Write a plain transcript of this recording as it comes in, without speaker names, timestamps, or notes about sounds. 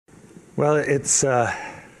Well, it's a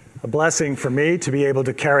blessing for me to be able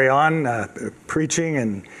to carry on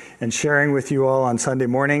preaching and sharing with you all on Sunday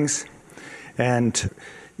mornings. And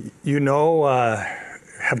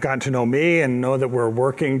have gotten to know me and know that we're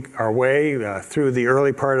working our way through the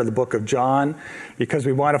early part of the book of John because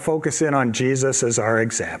we want to focus in on Jesus as our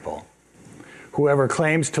example. Whoever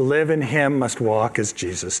claims to live in him must walk as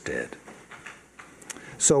Jesus did.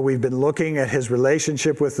 So we've been looking at his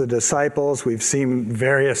relationship with the disciples. We've seen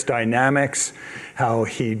various dynamics, how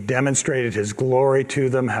he demonstrated his glory to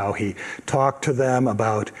them, how he talked to them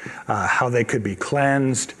about how they could be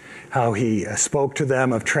cleansed, how he spoke to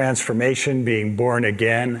them of transformation, being born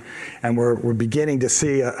again. And we're beginning to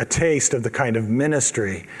see a taste of the kind of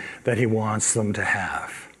ministry that he wants them to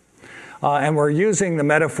have. And we're using the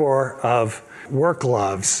metaphor of work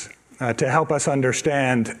gloves to help us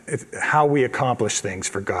understand how we accomplish things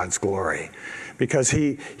for God's glory. Because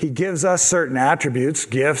he gives us certain attributes,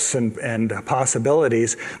 gifts, and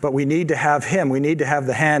possibilities, but we need to have him. We need to have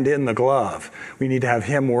the hand in the glove. We need to have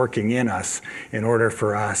him working in us in order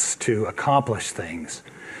for us to accomplish things.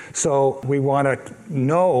 So we want to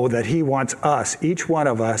know that he wants us. Each one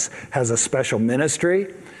of us has a special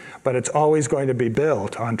ministry, but it's always going to be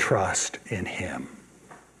built on trust in him.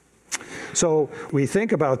 So we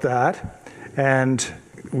think about that, and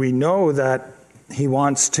we know that he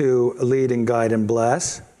wants to lead and guide and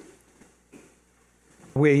bless.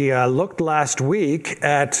 We looked last week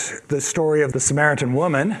at the story of the Samaritan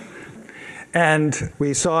woman, and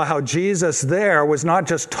we saw how Jesus there was not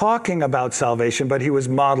just talking about salvation, but he was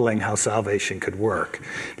modeling how salvation could work.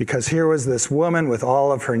 Because here was this woman with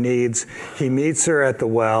all of her needs. He meets her at the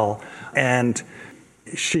well, and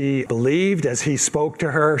she believed as he spoke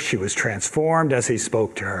to her. She was transformed as he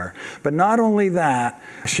spoke to her. But not only that,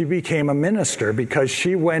 she became a minister because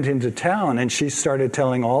she went into town and she started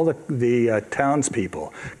telling all the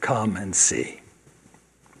townspeople, come and see.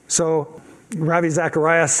 So Ravi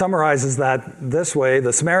Zacharias summarizes that this way: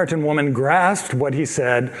 the Samaritan woman grasped what he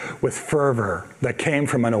said with fervor that came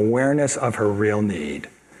from an awareness of her real need.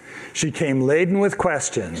 She came laden with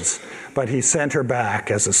questions, but he sent her back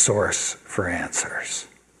as a source for answers.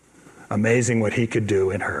 Amazing what he could do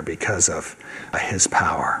in her because of his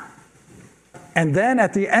power. And then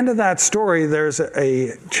at the end of that story, there's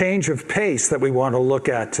a change of pace that we want to look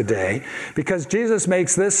at today, because Jesus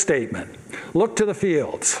makes this statement: look to the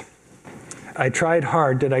fields. I tried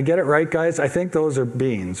hard. Did I get it right, guys? I think those are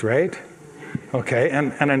beans, right? Okay,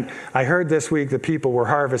 and I heard this week that people were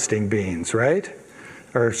harvesting beans, right?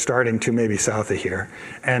 Or starting to, maybe south of here.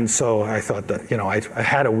 And so I thought that, I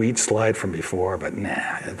had a wheat slide from before, but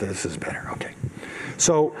this is better. Okay.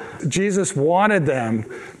 So Jesus wanted them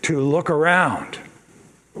to look around.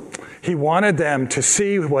 He wanted them to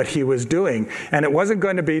see what he was doing. And it wasn't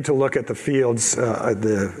going to be to look at the fields,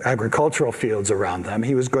 the agricultural fields around them.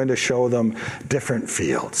 He was going to show them different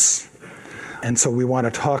fields. And so we want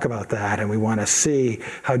to talk about that, and we want to see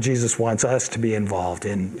how Jesus wants us to be involved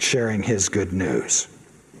in sharing his good news.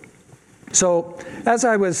 So as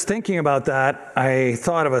I was thinking about that, I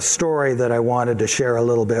thought of a story that I wanted to share a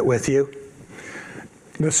little bit with you.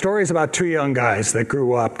 The story is about two young guys that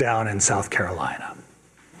grew up down in South Carolina,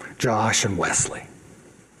 Josh and Wesley.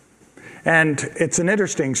 And it's an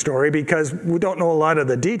interesting story because we don't know a lot of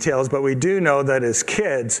the details, but we do know that as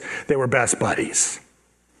kids, they were best buddies.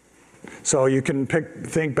 So you can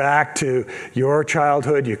think back to your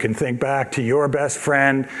childhood. You can think back to your best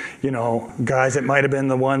friend. Guys, it might have been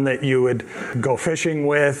the one that you would go fishing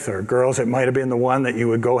with, or girls, it might have been the one that you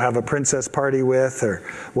would go have a princess party with, or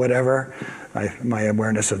whatever. My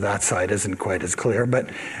awareness of that side isn't quite as clear. But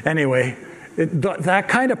anyway, that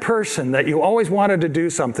kind of person that you always wanted to do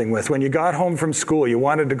something with. When you got home from school, you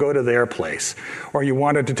wanted to go to their place, or you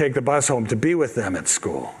wanted to take the bus home to be with them at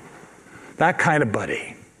school. That kind of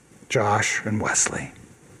buddy. Josh and Wesley.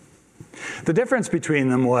 The difference between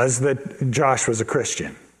them was that Josh was a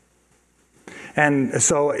Christian. And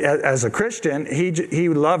so as a Christian, he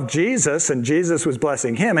loved Jesus, and Jesus was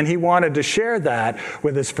blessing him, and he wanted to share that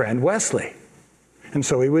with his friend Wesley. And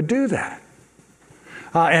so he would do that.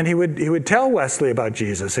 And he would tell Wesley about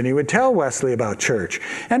Jesus, and he would tell Wesley about church.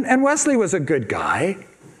 And Wesley was a good guy.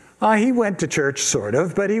 He went to church, sort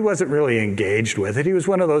of, but he wasn't really engaged with it. He was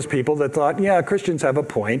one of those people that thought, Christians have a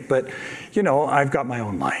point, but, I've got my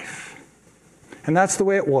own life. And that's the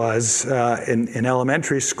way it was in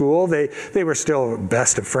elementary school. They were still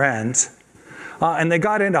best of friends. And they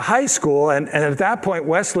got into high school, and at that point,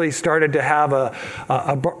 Wesley started to have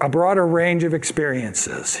a broader range of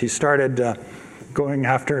experiences. He started going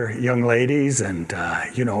after young ladies and,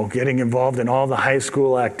 getting involved in all the high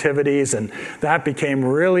school activities, and that became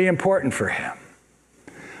really important for him.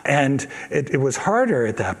 And it was harder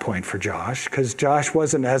at that point for Josh because Josh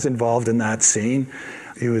wasn't as involved in that scene.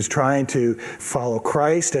 He was trying to follow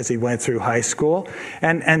Christ as he went through high school.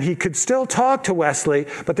 And he could still talk to Wesley,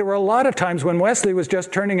 but there were a lot of times when Wesley was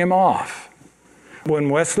just turning him off. When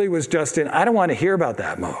Wesley was just in, I don't want to hear about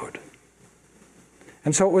that mode.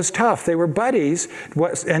 And so it was tough. They were buddies,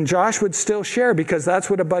 and Josh would still share because that's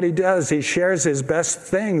what a buddy does. He shares his best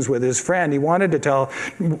things with his friend. He wanted to tell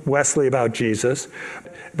Wesley about Jesus,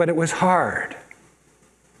 but it was hard.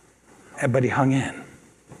 But he hung in.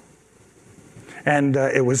 And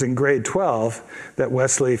it was in grade 12 that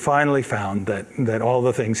Wesley finally found that all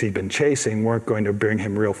the things he'd been chasing weren't going to bring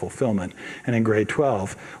him real fulfillment. And in grade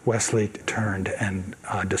 12, Wesley turned and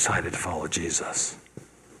decided to follow Jesus.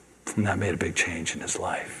 And that made a big change in his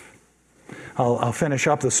life. I'll finish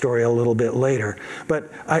up the story a little bit later.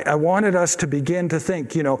 But I wanted us to begin to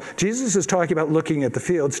think, Jesus is talking about looking at the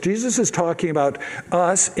fields. Jesus is talking about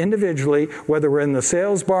us individually, whether we're in the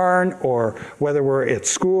sales barn or whether we're at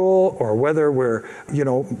school or whether we're,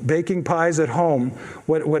 baking pies at home.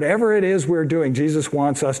 Whatever it is we're doing, Jesus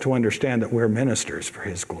wants us to understand that we're ministers for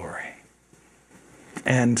his glory.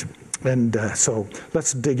 And so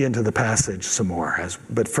let's dig into the passage some more.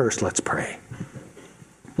 But first, let's pray.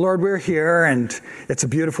 Lord, we're here, and it's a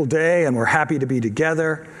beautiful day, and we're happy to be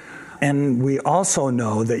together. And we also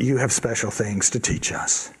know that you have special things to teach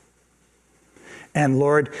us. And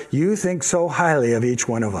Lord, you think so highly of each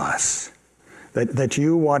one of us that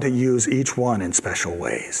you want to use each one in special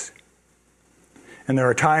ways. And there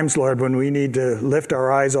are times, Lord, when we need to lift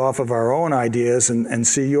our eyes off of our own ideas and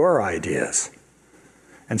see your ideas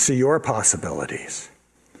and see your possibilities.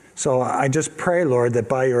 So I just pray, Lord, that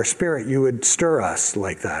by your Spirit you would stir us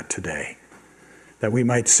like that today, that we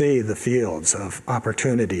might see the fields of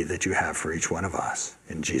opportunity that you have for each one of us.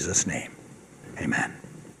 In Jesus' name, amen.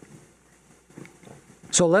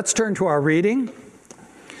 So let's turn to our reading.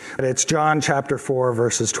 It's John chapter 4,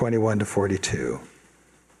 verses 21 to 42.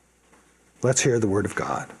 Let's hear the word of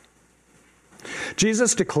God.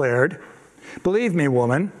 Jesus declared, "Believe me,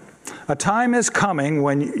 woman, a time is coming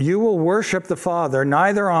when you will worship the Father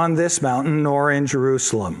neither on this mountain nor in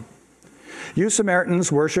Jerusalem. You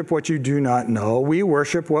Samaritans worship what you do not know. We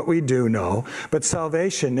worship what we do know, but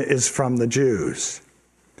salvation is from the Jews.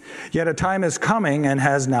 Yet a time is coming and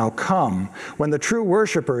has now come when the true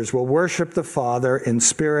worshipers will worship the Father in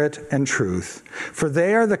spirit and truth, for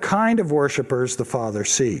they are the kind of worshipers the Father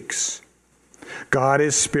seeks. God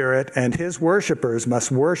is spirit, and his worshipers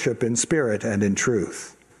must worship in spirit and in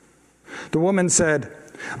truth." The woman said,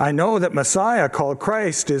 "I know that Messiah, called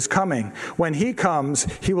Christ, is coming. When he comes,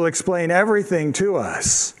 he will explain everything to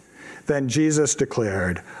us." Then Jesus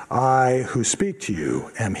declared, "I who speak to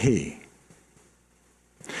you am he."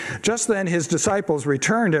 Just then his disciples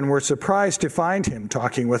returned and were surprised to find him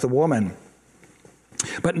talking with a woman.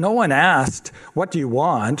 But no one asked, "What do you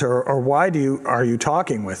want?" or "Why are you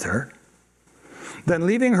talking with her?" Then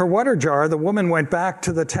leaving her water jar, the woman went back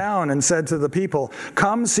to the town and said to the people,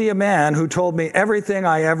 "Come see a man who told me everything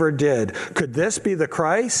I ever did. Could this be the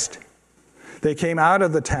Christ?" They came out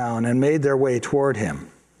of the town and made their way toward him.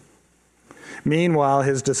 Meanwhile,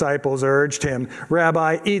 his disciples urged him,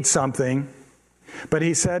 "Rabbi, eat something." But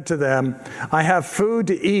he said to them, "I have food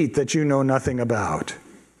to eat that you know nothing about."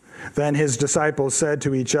 Then his disciples said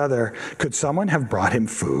to each other, "Could someone have brought him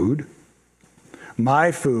food?"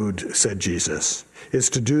 "My food," said Jesus, "is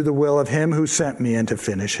to do the will of him who sent me and to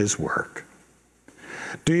finish his work.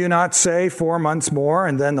 Do you not say 4 months more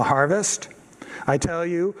and then the harvest? I tell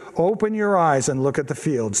you, open your eyes and look at the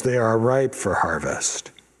fields. They are ripe for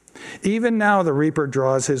harvest. Even now the reaper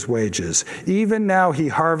draws his wages. Even now he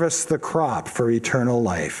harvests the crop for eternal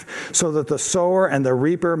life, so that the sower and the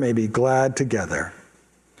reaper may be glad together.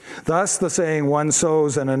 Thus the saying, 'One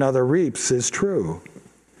sows and another reaps,' is true.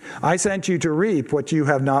 I sent you to reap what you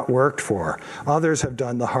have not worked for. Others have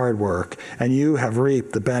done the hard work, and you have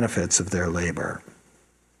reaped the benefits of their labor."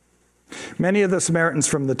 Many of the Samaritans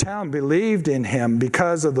from the town believed in him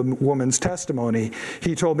because of the woman's testimony.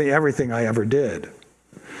 "He told me everything I ever did."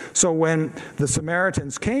 So when the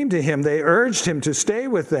Samaritans came to him, they urged him to stay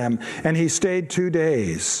with them, and he stayed 2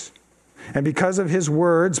 days. And because of his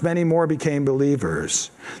words, many more became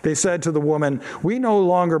believers. They said to the woman, "We no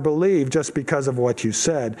longer believe just because of what you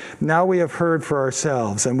said. Now we have heard for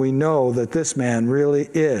ourselves, and we know that this man really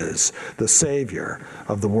is the Savior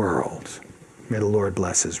of the world." May the Lord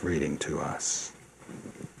bless his reading to us.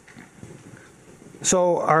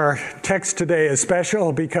 So our text today is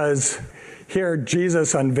special because here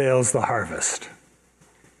Jesus unveils the harvest.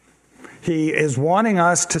 He is wanting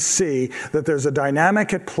us to see that there's a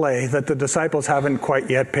dynamic at play that the disciples haven't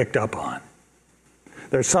quite yet picked up on.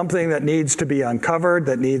 There's something that needs to be uncovered,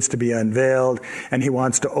 that needs to be unveiled, and he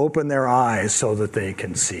wants to open their eyes so that they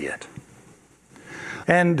can see it.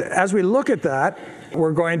 And as we look at that,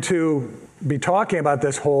 we're going to be talking about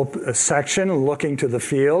this whole section, looking to the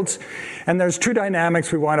fields. And there's two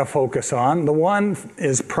dynamics we want to focus on. The one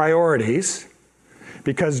is priorities,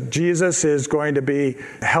 because Jesus is going to be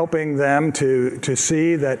helping them to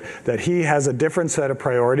see that he has a different set of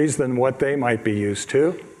priorities than what they might be used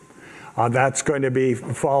to. That's going to be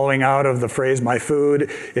following out of the phrase, my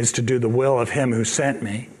food is to do the will of him who sent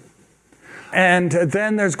me. And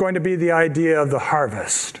then there's going to be the idea of the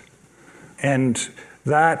harvest. And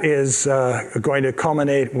that is going to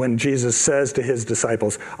culminate when Jesus says to his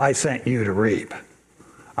disciples, I sent you to reap.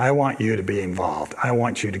 I want you to be involved. I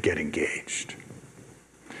want you to get engaged.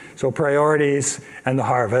 So priorities and the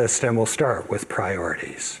harvest, and we'll start with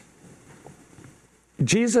priorities.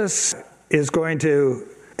 Jesus is going to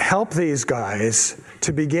help these guys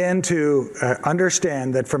to begin to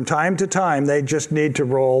understand that from time to time they just need to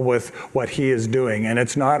roll with what he is doing, and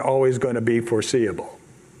it's not always going to be foreseeable.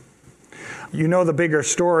 You know the bigger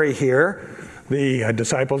story here. The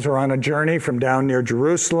disciples are on a journey from down near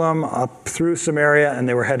Jerusalem up through Samaria, and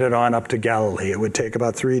they were headed on up to Galilee. It would take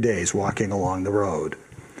about 3 days walking along the road.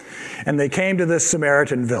 And they came to this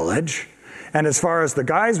Samaritan village. And as far as the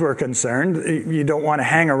guys were concerned, you don't want to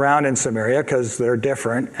hang around in Samaria because they're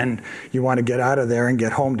different, and you want to get out of there and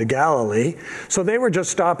get home to Galilee. So they were just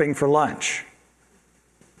stopping for lunch.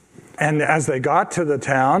 And as they got to the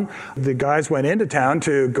town, the guys went into town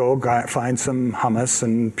to go find some hummus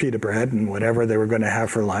and pita bread and whatever they were going to have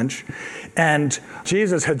for lunch. And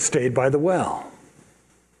Jesus had stayed by the well.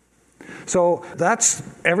 So that's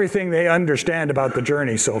everything they understand about the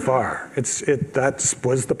journey so far. That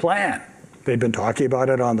was the plan. They'd been talking about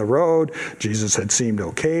it on the road. Jesus had seemed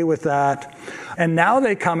okay with that. And now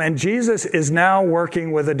they come, and Jesus is now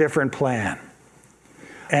working with a different plan.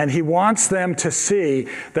 And he wants them to see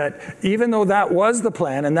that even though that was the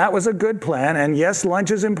plan, and that was a good plan, and yes, lunch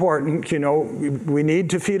is important, we need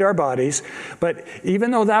to feed our bodies, but even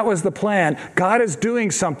though that was the plan, God is doing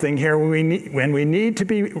something here when we need to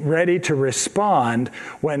be ready to respond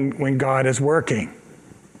when God is working.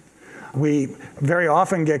 We very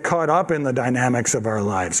often get caught up in the dynamics of our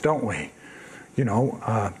lives, don't we?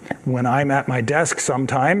 When I'm at my desk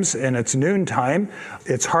sometimes and it's noontime,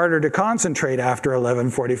 it's harder to concentrate after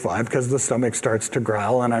 11:45 because the stomach starts to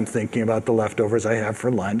growl and I'm thinking about the leftovers I have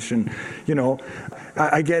for lunch. And,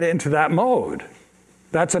 I get into that mode.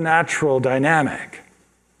 That's a natural dynamic.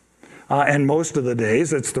 And most of the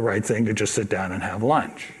days, it's the right thing to just sit down and have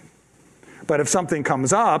lunch. But if something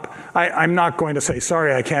comes up, I'm not going to say,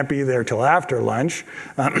 sorry, I can't be there till after lunch,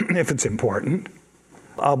 if it's important.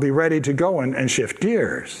 I'll be ready to go and shift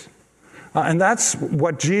gears. And that's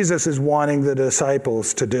what Jesus is wanting the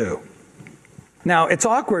disciples to do. Now, it's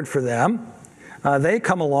awkward for them. They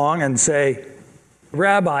come along and say,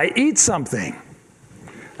 Rabbi, eat something.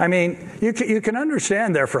 I mean, you can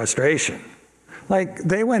understand their frustration. Like,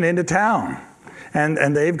 they went into town,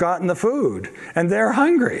 and they've gotten the food, and they're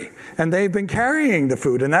hungry, and they've been carrying the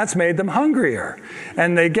food, and that's made them hungrier.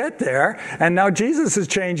 And they get there, and now Jesus is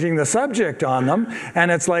changing the subject on them, and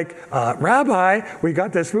it's like, Rabbi, we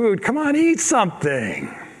got this food, come on, eat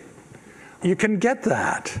something. You can get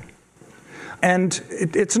that. And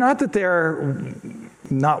it's not that they're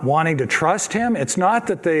not wanting to trust him. It's not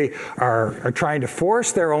that they are trying to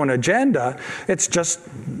force their own agenda. It's just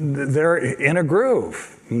they're in a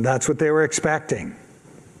groove. That's what they were expecting.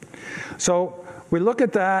 So we look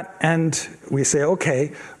at that and we say,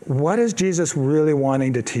 okay, what is Jesus really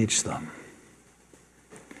wanting to teach them?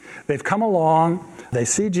 They've come along, they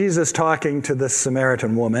see Jesus talking to this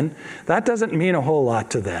Samaritan woman. That doesn't mean a whole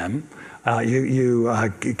lot to them. You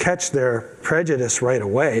catch their prejudice right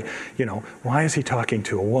away. Why is he talking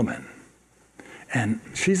to a woman? And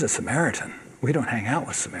she's a Samaritan. We don't hang out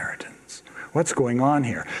with Samaritans. What's going on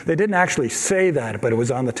here? They didn't actually say that, but it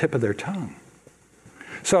was on the tip of their tongue.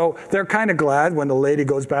 So they're kind of glad when the lady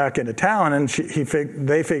goes back into town and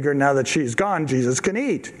they figure now that she's gone, Jesus can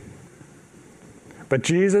eat. But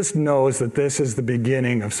Jesus knows that this is the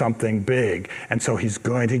beginning of something big, and so he's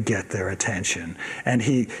going to get their attention. And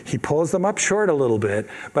he pulls them up short a little bit,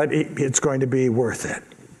 but it's going to be worth it.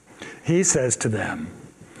 He says to them,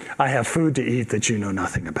 I have food to eat that you know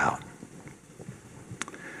nothing about.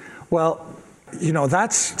 Well,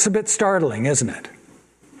 that's a bit startling, isn't it?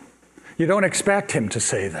 You don't expect him to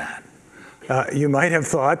say that. You might have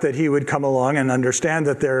thought that he would come along and understand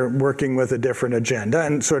that they're working with a different agenda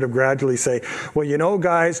and sort of gradually say, well,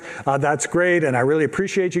 guys, that's great, and I really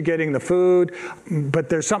appreciate you getting the food, but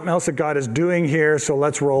there's something else that God is doing here, so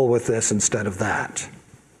let's roll with this instead of that.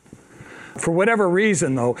 For whatever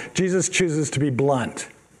reason, though, Jesus chooses to be blunt.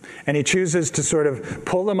 And he chooses to sort of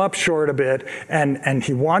pull them up short a bit, and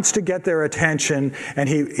he wants to get their attention, and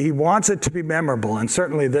he wants it to be memorable. And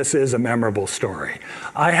certainly this is a memorable story.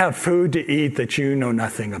 I have food to eat that you know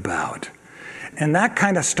nothing about. And that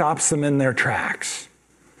kind of stops them in their tracks.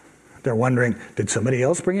 They're wondering, did somebody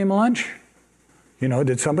else bring him lunch?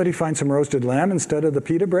 Did somebody find some roasted lamb instead of the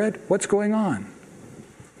pita bread? What's going on?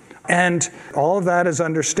 And all of that is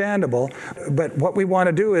understandable, but what we want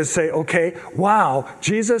to do is say, okay, wow,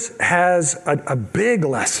 Jesus has a big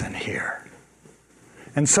lesson here.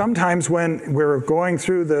 And sometimes when we're going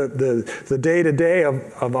through the day-to-day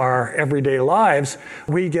of our everyday lives,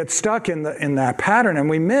 we get stuck in that pattern and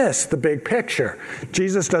we miss the big picture.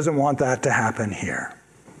 Jesus doesn't want that to happen here.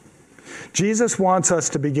 Jesus wants us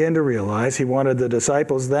to begin to realize, he wanted the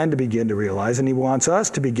disciples then to begin to realize, and he wants us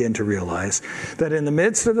to begin to realize that in the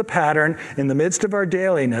midst of the pattern, in the midst of our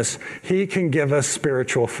dailiness, he can give us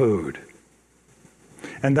spiritual food.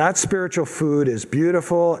 And that spiritual food is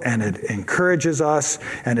beautiful, and it encourages us,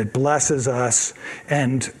 and it blesses us,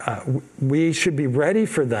 and we should be ready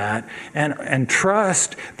for that, and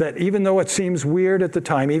trust that even though it seems weird at the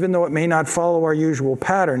time, even though it may not follow our usual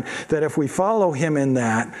pattern, that if we follow him in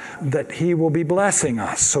that he will be blessing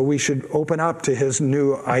us. So we should open up to his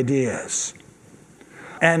new ideas.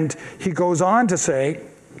 And he goes on to say,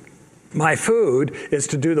 my food is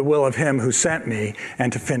to do the will of him who sent me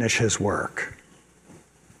and to finish his work.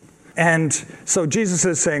 And so Jesus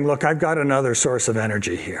is saying, look, I've got another source of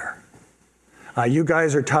energy here. You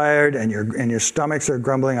guys are tired and your stomachs are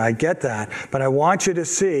grumbling. I get that. But I want you to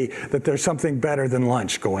see that there's something better than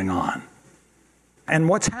lunch going on. And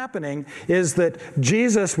what's happening is that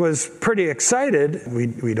Jesus was pretty excited.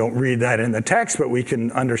 We don't read that in the text, but we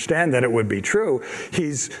can understand that it would be true.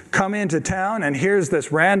 He's come into town, and here's this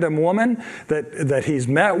random woman that he's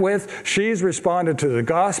met with. She's responded to the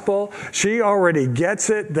gospel. She already gets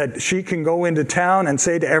it, that she can go into town and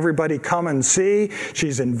say to everybody, come and see.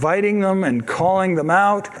 She's inviting them and calling them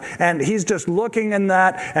out. And he's just looking in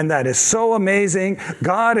that, and that is so amazing.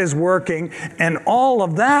 God is working, and all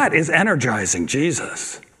of that is energizing Jesus.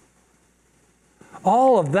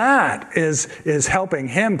 All of that is helping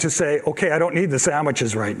him to say, okay, I don't need the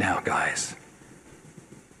sandwiches right now, guys.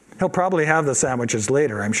 He'll probably have the sandwiches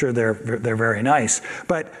later. I'm sure they're very nice.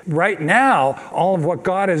 But right now, all of what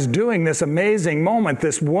God is doing, this amazing moment,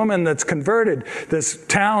 this woman that's converted, this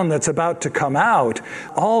town that's about to come out,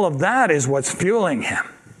 all of that is what's fueling him.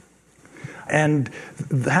 And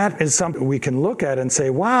that is something we can look at and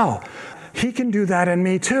say, wow, he can do that in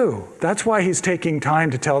me too. That's why he's taking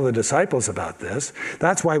time to tell the disciples about this.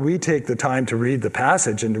 That's why we take the time to read the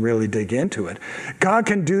passage and to really dig into it. God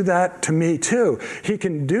can do that to me too. He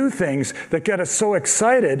can do things that get us so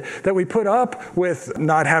excited that we put up with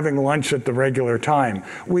not having lunch at the regular time.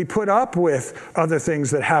 We put up with other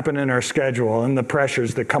things that happen in our schedule and the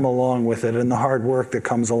pressures that come along with it and the hard work that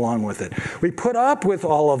comes along with it. We put up with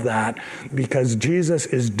all of that because Jesus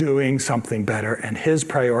is doing something better and his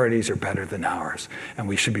priorities are better than ours, and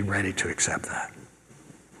we should be ready to accept that.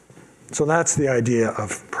 So that's the idea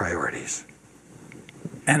of priorities.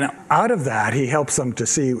 And out of that, he helps them to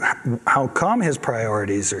see how come his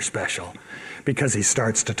priorities are special, because he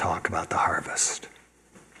starts to talk about the harvest.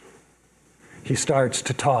 He starts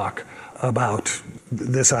to talk about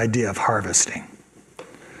this idea of harvesting.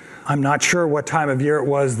 I'm not sure what time of year it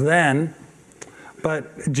was then,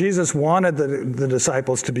 but Jesus wanted the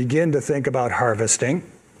disciples to begin to think about harvesting.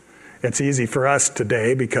 It's easy for us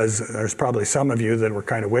today because there's probably some of you that were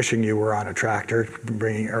kind of wishing you were on a tractor,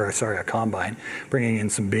 a combine, bringing in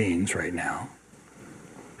some beans right now.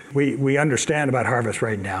 We understand about harvest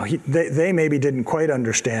right now. They maybe didn't quite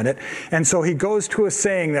understand it. And so he goes to a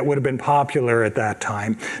saying that would have been popular at that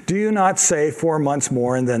time. Do you not say 4 months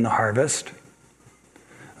more and then the harvest?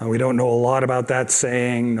 We don't know a lot about that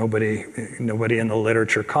saying. Nobody in the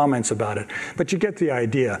literature comments about it. But you get the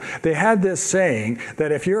idea. They had this saying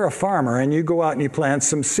that if you're a farmer and you go out and you plant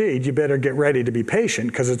some seed, you better get ready to be patient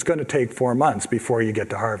because it's going to take 4 months before you get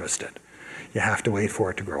to harvest it. You have to wait for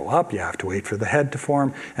it to grow up. You have to wait for the head to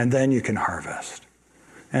form, and then you can harvest.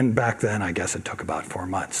 And back then, I guess it took about 4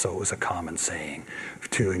 months, so it was a common saying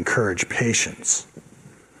to encourage patience.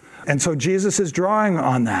 And so Jesus is drawing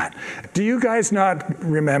on that. Do you guys not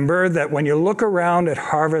remember that when you look around at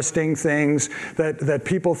harvesting things, that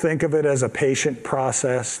people think of it as a patient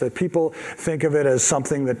process, that people think of it as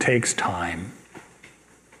something that takes time?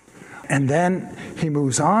 And then he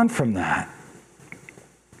moves on from that,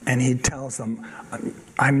 and he tells them,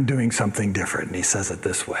 I'm doing something different. And he says it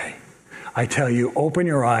this way. I tell you, open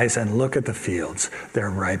your eyes and look at the fields.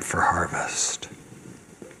 They're ripe for harvest.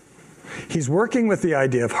 He's working with the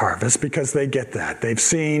idea of harvest because they get that. They've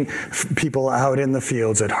seen people out in the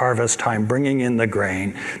fields at harvest time bringing in the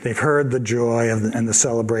grain. They've heard the joy and the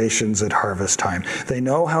celebrations at harvest time. They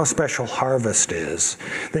know how special harvest is.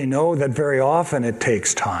 They know that very often it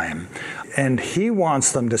takes time. And he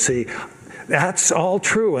wants them to see, that's all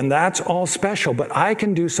true and that's all special, but I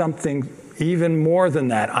can do something even more than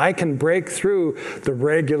that. I can break through the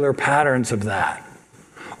regular patterns of that.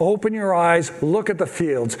 Open your eyes, look at the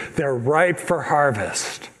fields. They're ripe for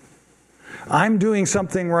harvest. I'm doing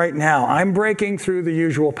something right now. I'm breaking through the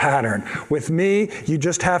usual pattern. With me, you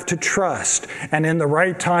just have to trust. And in the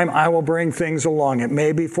right time, I will bring things along. It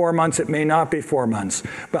may be 4 months, it may not be 4 months.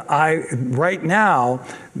 But right now,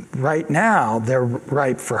 they're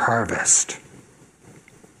ripe for harvest.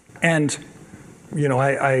 And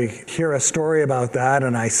I hear a story about that,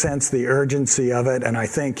 and I sense the urgency of it, and I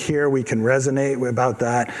think here we can resonate about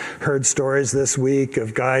that. Heard stories this week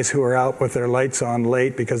of guys who are out with their lights on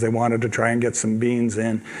late because they wanted to try and get some beans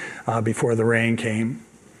in before the rain came.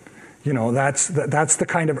 That's the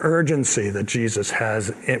kind of urgency that Jesus has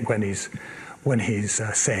when he's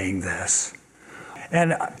saying this.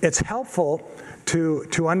 And it's helpful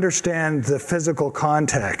to understand the physical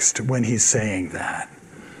context when he's saying that.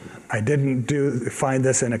 I didn't find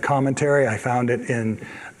this in a commentary. I found it in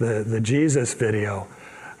the Jesus video.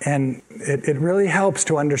 And it really helps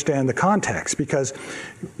to understand the context because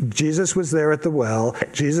Jesus was there at the well.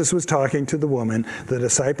 Jesus was talking to the woman. The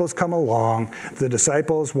disciples come along. The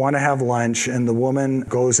disciples want to have lunch, and the woman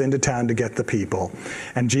goes into town to get the people.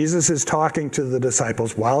 And Jesus is talking to the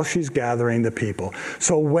disciples while she's gathering the people.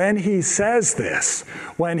 So when he says this,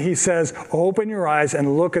 when he says, open your eyes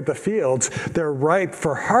and look at the fields, they're ripe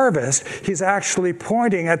for harvest, he's actually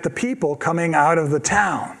pointing at the people coming out of the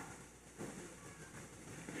town.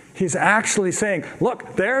 He's actually saying,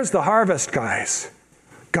 look, there's the harvest, guys.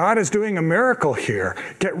 God is doing a miracle here.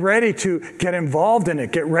 Get ready to get involved in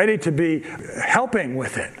it. Get ready to be helping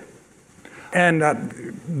with it. And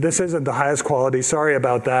this isn't the highest quality, sorry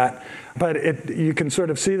about that. But you can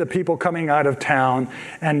sort of see the people coming out of town,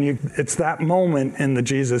 and it's that moment in the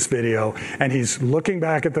Jesus video, and he's looking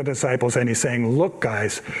back at the disciples and he's saying, look,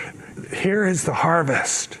 guys, here is the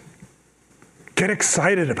harvest. Get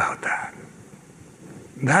excited about that.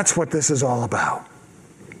 That's what this is all about.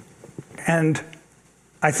 And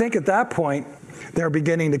I think at that point, they're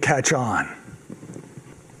beginning to catch on.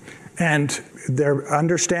 And they're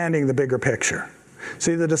understanding the bigger picture.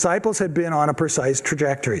 See, the disciples had been on a precise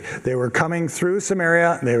trajectory. They were coming through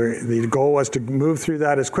Samaria. The goal was to move through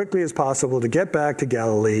that as quickly as possible to get back to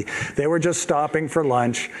Galilee. They were just stopping for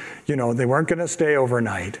lunch. They weren't going to stay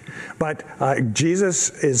overnight. But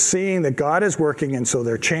Jesus is seeing that God is working, and so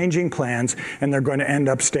they're changing plans, and they're going to end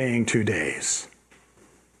up staying 2 days.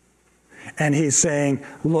 And he's saying,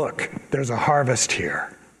 look, there's a harvest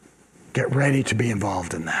here. Get ready to be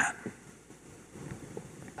involved in that.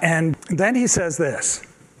 And then he says this,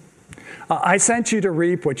 I sent you to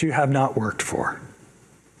reap what you have not worked for.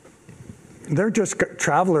 They're just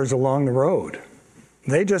travelers along the road.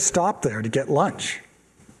 They just stopped there to get lunch.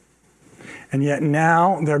 And yet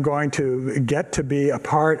now they're going to get to be a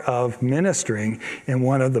part of ministering in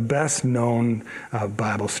one of the best known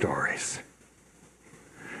Bible stories.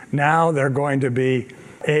 Now they're going to be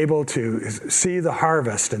able to see the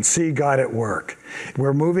harvest and see God at work.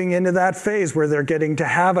 We're moving into that phase where they're getting to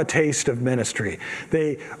have a taste of ministry.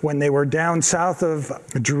 When they were down south of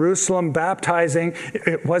Jerusalem baptizing,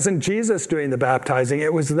 it wasn't Jesus doing the baptizing,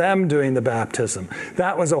 it was them doing the baptism.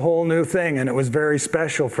 That was a whole new thing, and it was very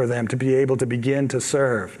special for them to be able to begin to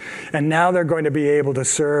serve. And now they're going to be able to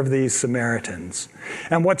serve these Samaritans.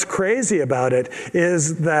 And what's crazy about it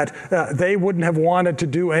is that they wouldn't have wanted to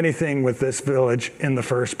do anything with this village in the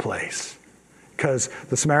first place, because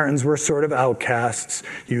the Samaritans were sort of outcasts.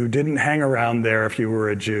 You didn't hang around there if you were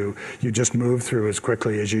a Jew. You just moved through as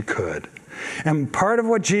quickly as you could. And part of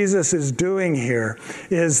what Jesus is doing here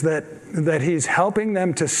is that he's helping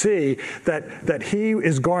them to see that he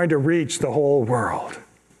is going to reach the whole world.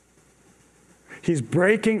 He's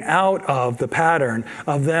breaking out of the pattern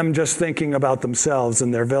of them just thinking about themselves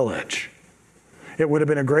and their village. It would have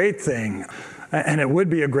been a great thing, and it would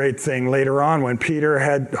be a great thing later on when Peter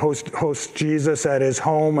had hosts Jesus at his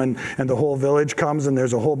home and the whole village comes and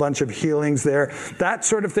there's a whole bunch of healings there. That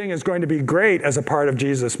sort of thing is going to be great as a part of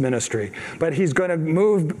Jesus' ministry. But he's going to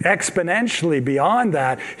move exponentially beyond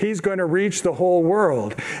that. He's going to reach the whole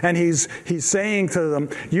world. And he's saying to them,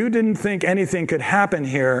 you didn't think anything could happen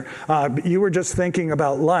here. You were just thinking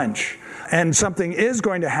about lunch. And something is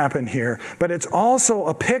going to happen here, but it's also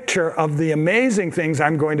a picture of the amazing things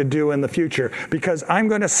I'm going to do in the future, because I'm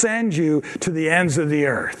going to send you to the ends of the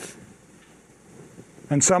earth.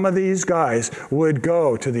 And some of these guys would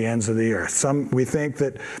go to the ends of the earth. We think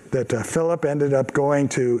that Philip ended up going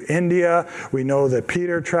to India. We know that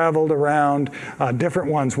Peter traveled around.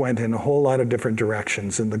 Different ones went in a whole lot of different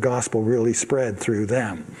directions, and the gospel really spread through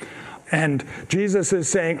them. And Jesus is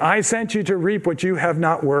saying, I sent you to reap what you have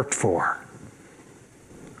not worked for.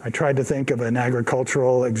 I tried to think of an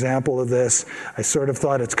agricultural example of this. I sort of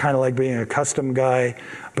thought it's kind of like being a custom guy,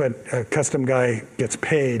 but a custom guy gets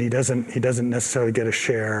paid. He doesn't necessarily get a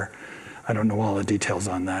share. I don't know all the details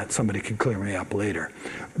on that. Somebody can clear me up later.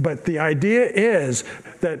 But the idea is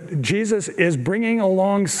that Jesus is bringing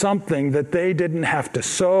along something that they didn't have to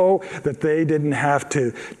sow, that they didn't have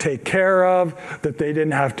to take care of, that they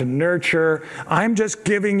didn't have to nurture. I'm just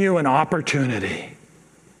giving you an opportunity.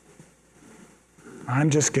 I'm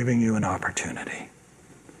just giving you an opportunity.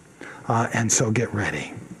 And so get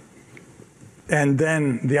ready. And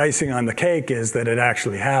then the icing on the cake is that it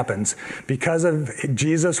actually happens. Because of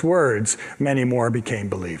Jesus' words, many more became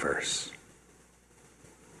believers.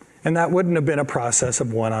 And that wouldn't have been a process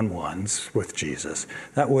of one-on-ones with Jesus.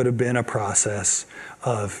 That would have been a process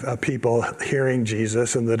of people hearing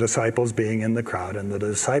Jesus and the disciples being in the crowd and the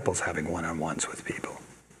disciples having one-on-ones with people.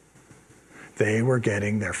 They were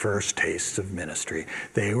getting their first tastes of ministry.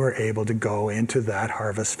 They were able to go into that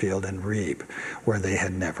harvest field and reap where they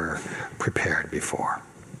had never prepared before.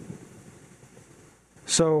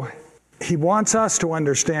 So he wants us to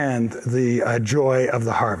understand the joy of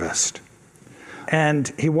the harvest.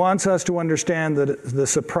 And he wants us to understand the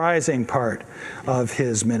surprising part of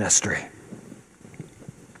his ministry.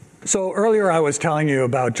 So earlier I was telling you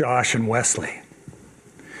about Josh and Wesley.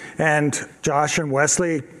 And Josh and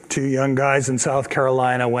Wesley, two young guys in South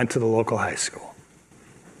Carolina, went to the local high school.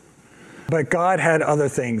 But God had other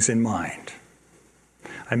things in mind.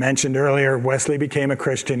 I mentioned earlier, Wesley became a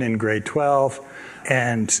Christian in grade 12,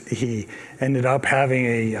 and he ended up having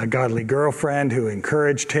a godly girlfriend who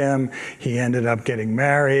encouraged him. He ended up getting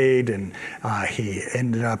married, and he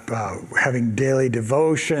ended up having daily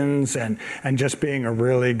devotions and just being a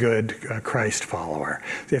really good Christ follower.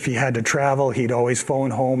 If he had to travel, he'd always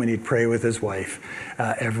phone home and he'd pray with his wife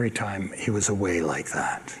every time he was away like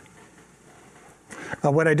that.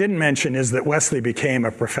 What I didn't mention is that Wesley became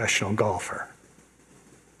a professional golfer.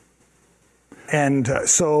 And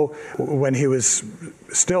so when he was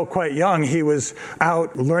still quite young, he was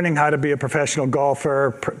out learning how to be a professional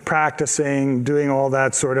golfer, practicing, doing all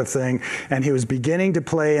that sort of thing. And he was beginning to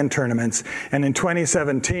play in tournaments. And in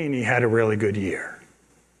 2017, he had a really good year.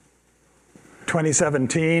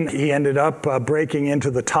 2017, he ended up breaking into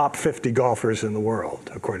the top 50 golfers in the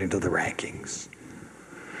world, according to the rankings.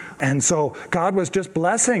 And so God was just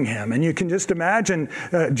blessing him. And you can just imagine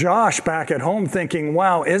Josh back at home thinking,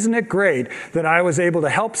 wow, isn't it great that I was able to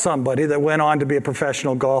help somebody that went on to be a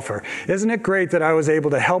professional golfer? Isn't it great that I was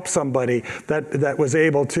able to help somebody that was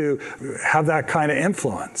able to have that kind of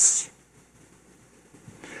influence?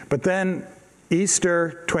 But then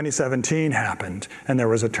Easter 2017 happened, and there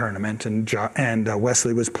was a tournament, and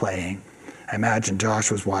Wesley was playing. I imagine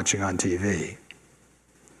Josh was watching on TV.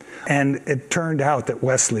 And it turned out that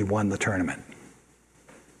Wesley won the tournament,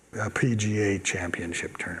 a PGA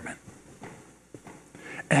championship tournament.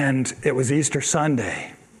 And it was Easter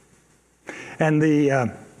Sunday. And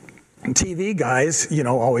the TV guys,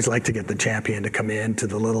 always like to get the champion to come in to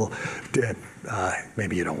the little,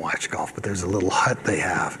 maybe you don't watch golf, but there's a little hut they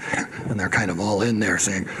have. And they're kind of all in there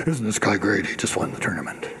saying, isn't this guy great? He just won the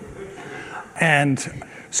tournament. And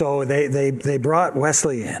so they brought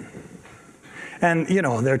Wesley in. And,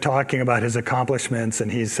 they're talking about his accomplishments,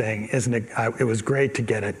 and he's saying, it was great to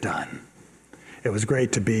get it done. It was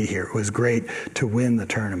great to be here. It was great to win the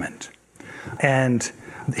tournament. And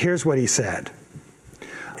here's what he said.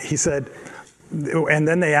 He said, and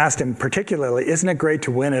then they asked him particularly, isn't it great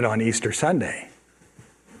to win it on Easter Sunday?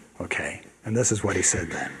 Okay, and this is what he said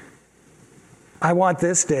then. I want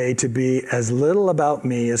this day to be as little about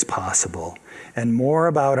me as possible, and more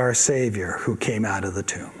about our Savior who came out of the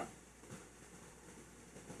tomb.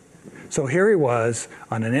 So here he was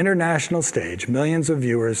on an international stage, millions of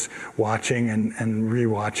viewers watching and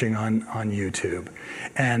rewatching on YouTube.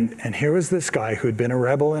 And here was this guy who'd been a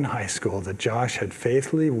rebel in high school that Josh had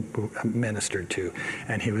faithfully ministered to,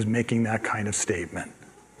 and he was making that kind of statement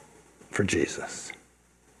for Jesus.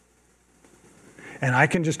 And I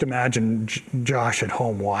can just imagine Josh at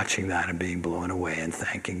home watching that and being blown away and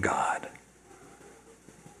thanking God.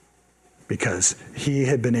 Because he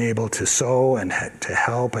had been able to sow and to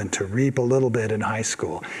help and to reap a little bit in high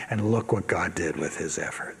school. And look what God did with his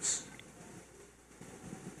efforts.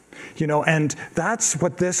 And that's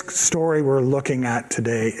what this story we're looking at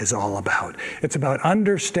today is all about. It's about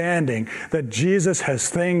understanding that Jesus has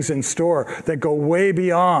things in store that go way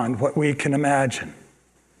beyond what we can imagine.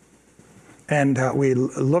 And we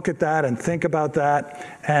look at that and think about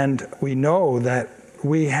that, and we know that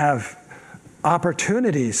we have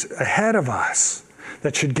opportunities ahead of us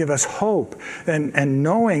that should give us hope, and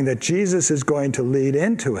knowing that Jesus is going to lead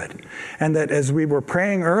into it. And that as we were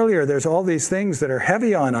praying earlier, there's all these things that are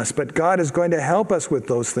heavy on us, but God is going to help us with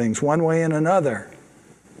those things one way and another.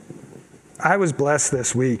 I was blessed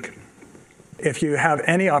this week. If you have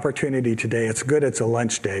any opportunity today, it's good it's a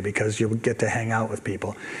lunch day because you'll get to hang out with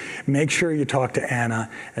people. Make sure you talk to Anna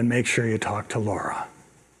and make sure you talk to Laura.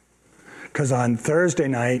 Because on Thursday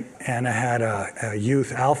night, Anna had a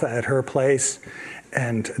youth alpha at her place,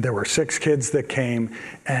 and there were 6 kids that came,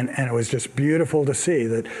 and it was just beautiful to see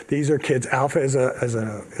that these are kids. Alpha is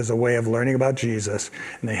a way of learning about Jesus,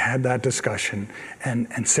 and they had that discussion,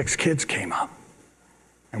 and 6 kids came up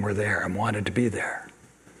and were there and wanted to be there.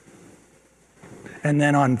 And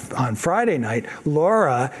then on Friday night,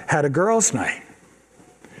 Laura had a girls' night,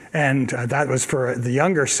 and that was for the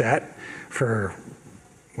younger set, for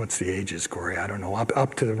what's the ages, Corey? I don't know,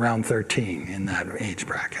 up to around 13 in that age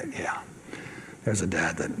bracket, yeah. There's a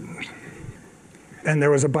dad that... And there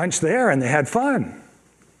was a bunch there, and they had fun.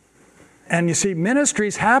 And you see,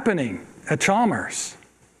 ministry's happening at Chalmers.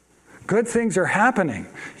 Good things are happening.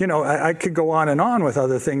 I could go on and on with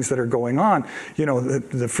other things that are going on.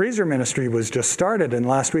 The freezer ministry was just started, and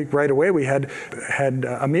last week right away we had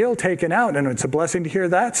a meal taken out, and it's a blessing to hear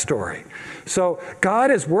that story. So God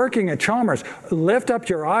is working at Chalmers. Lift up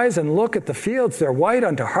your eyes and look at the fields. They're white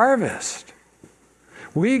unto harvest.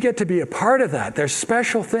 We get to be a part of that. There's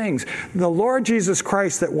special things. The Lord Jesus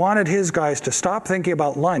Christ that wanted his guys to stop thinking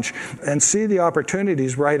about lunch and see the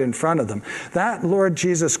opportunities right in front of them. That Lord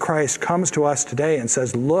Jesus Christ comes to us today and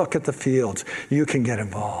says, look at the fields. You can get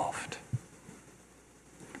involved.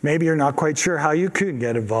 Maybe you're not quite sure how you can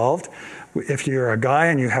get involved. If you're a guy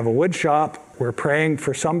and you have a wood shop, we're praying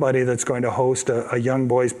for somebody that's going to host a young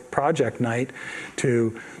boys project night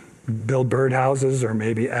to build birdhouses or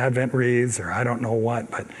maybe Advent wreaths or I don't know what,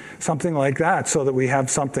 but something like that so that we have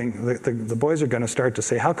something. The boys are going to start to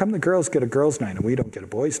say, how come the girls get a girls' night and we don't get a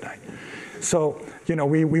boys' night? So,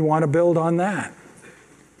 we want to build on that.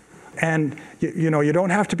 And, you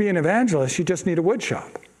don't have to be an evangelist. You just need a wood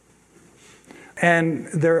shop. And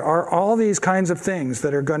there are all these kinds of things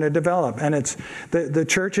that are going to develop. And it's the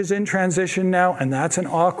church is in transition now, and that's an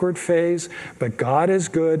awkward phase. But God is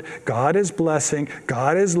good. God is blessing.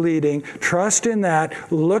 God is leading. Trust in that.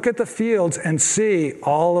 Look at the fields and see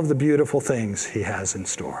all of the beautiful things he has in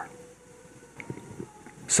store.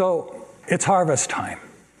 So it's harvest time.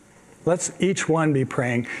 Let's each one be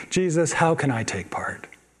praying, Jesus, how can I take part?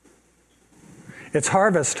 It's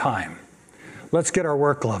harvest time. Let's get our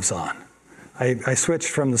work gloves on. I switched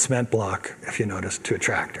from the cement block, if you noticed, to a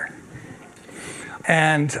tractor.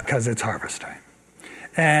 And because it's harvest time.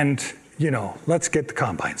 And, let's get the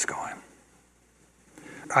combines going.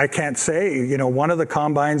 I can't say, one of the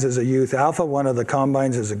combines is a youth alpha, one of the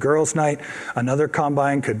combines is a girls' night, another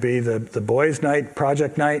combine could be the boys' night,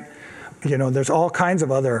 project night. There's all kinds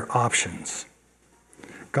of other options.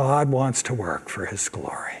 God wants to work for his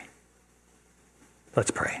glory.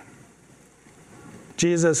 Let's pray.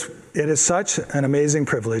 Jesus, it is such an amazing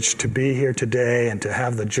privilege to be here today and to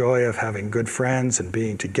have the joy of having good friends and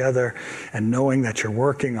being together and knowing that you're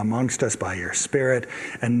working amongst us by your Spirit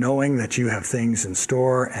and knowing that you have things in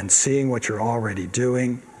store and seeing what you're already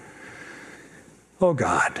doing. Oh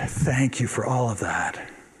God, thank you for all of that.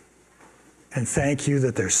 And thank you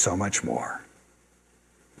that there's so much more.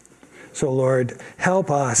 So Lord, help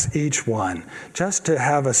us, each one, just to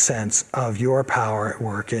have a sense of your power at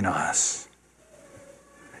work in us.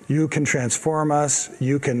 You can transform us.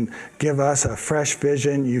 You can give us a fresh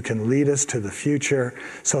vision. You can lead us to the future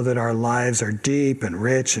so that our lives are deep and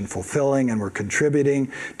rich and fulfilling and we're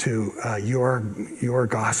contributing to your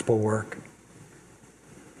gospel work.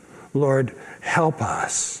 Lord, help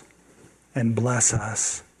us and bless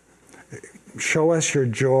us. Show us your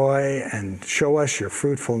joy and show us your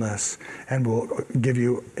fruitfulness, and we'll give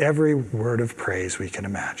you every word of praise we can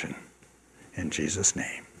imagine. In Jesus'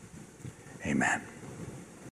 name, amen.